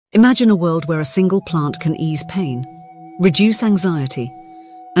Imagine a world where a single plant can ease pain, reduce anxiety,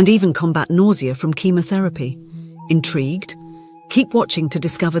 and even combat nausea from chemotherapy. Intrigued? Keep watching to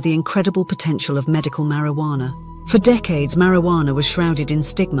discover the incredible potential of medical marijuana. For decades, marijuana was shrouded in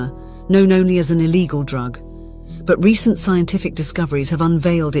stigma, known only as an illegal drug. But recent scientific discoveries have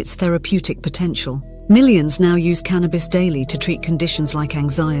unveiled its therapeutic potential. Millions now use cannabis daily to treat conditions like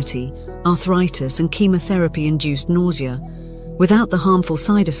anxiety, arthritis, and chemotherapy-induced nausea, without the harmful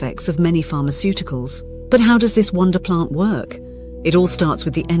side effects of many pharmaceuticals. But how does this wonder plant work? It all starts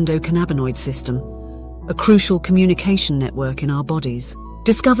with the endocannabinoid system, a crucial communication network in our bodies.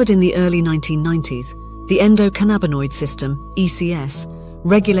 Discovered in the early 1990s, the endocannabinoid system, ECS,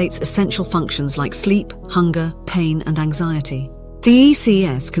 regulates essential functions like sleep, hunger, pain, and anxiety. The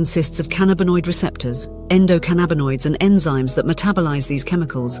ECS consists of cannabinoid receptors, endocannabinoids, and enzymes that metabolize these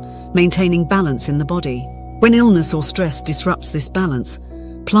chemicals, maintaining balance in the body. When illness or stress disrupts this balance,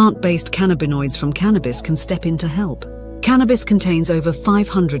 plant-based cannabinoids from cannabis can step in to help. Cannabis contains over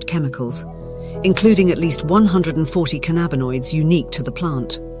 500 chemicals, including at least 140 cannabinoids unique to the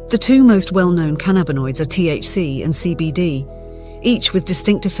plant. The two most well-known cannabinoids are THC and CBD, each with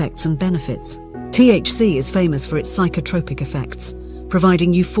distinct effects and benefits. THC is famous for its psychotropic effects,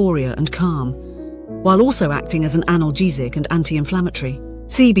 providing euphoria and calm, while also acting as an analgesic and anti-inflammatory.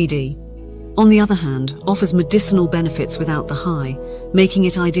 CBD, on the other hand, offers medicinal benefits without the high, making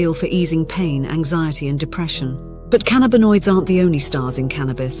it ideal for easing pain, anxiety, and depression. But cannabinoids aren't the only stars in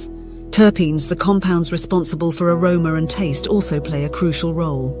cannabis. Terpenes, the compounds responsible for aroma and taste, also play a crucial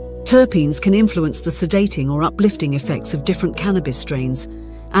role. Terpenes can influence the sedating or uplifting effects of different cannabis strains,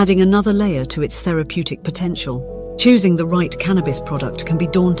 adding another layer to its therapeutic potential. Choosing the right cannabis product can be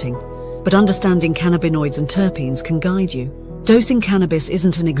daunting, but understanding cannabinoids and terpenes can guide you. Dosing cannabis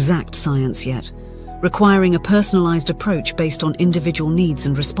isn't an exact science yet, requiring a personalized approach based on individual needs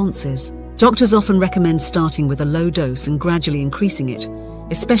and responses. Doctors often recommend starting with a low dose and gradually increasing it,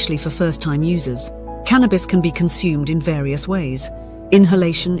 especially for first-time users. Cannabis can be consumed in various ways: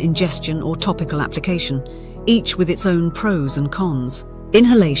 inhalation, ingestion, or topical application, each with its own pros and cons.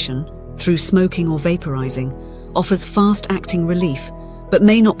 Inhalation, through smoking or vaporizing, offers fast-acting relief, but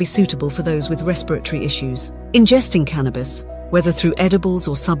may not be suitable for those with respiratory issues. Ingesting cannabis, whether through edibles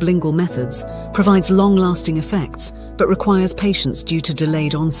or sublingual methods, provides long-lasting effects, but requires patience due to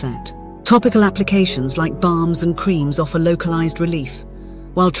delayed onset. Topical applications like balms and creams offer localized relief,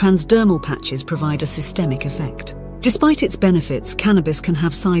 while transdermal patches provide a systemic effect. Despite its benefits, cannabis can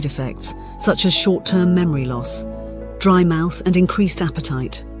have side effects, such as short-term memory loss, dry mouth, and increased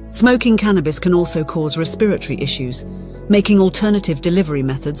appetite. Smoking cannabis can also cause respiratory issues, making alternative delivery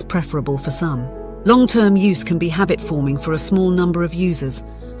methods preferable for some. Long-term use can be habit-forming for a small number of users,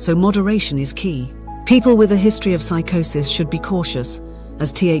 so moderation is key. People with a history of psychosis should be cautious,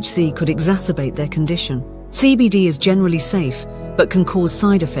 as THC could exacerbate their condition. CBD is generally safe, but can cause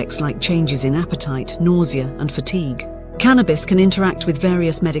side effects like changes in appetite, nausea, and fatigue. Cannabis can interact with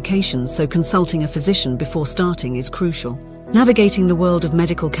various medications, so consulting a physician before starting is crucial. Navigating the world of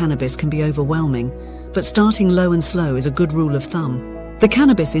medical cannabis can be overwhelming, but starting low and slow is a good rule of thumb. The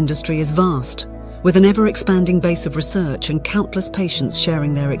cannabis industry is vast, with an ever-expanding base of research and countless patients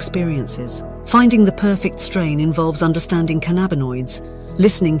sharing their experiences. Finding the perfect strain involves understanding cannabinoids,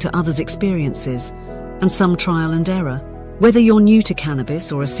 listening to others' experiences, and some trial and error. Whether you're new to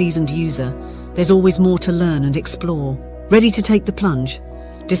cannabis or a seasoned user, there's always more to learn and explore. Ready to take the plunge?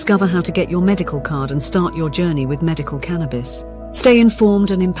 Discover how to get your medical card and start your journey with medical cannabis. Stay informed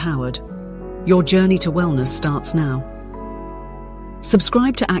and empowered. Your journey to wellness starts now.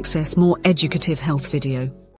 Subscribe to access more educative health video.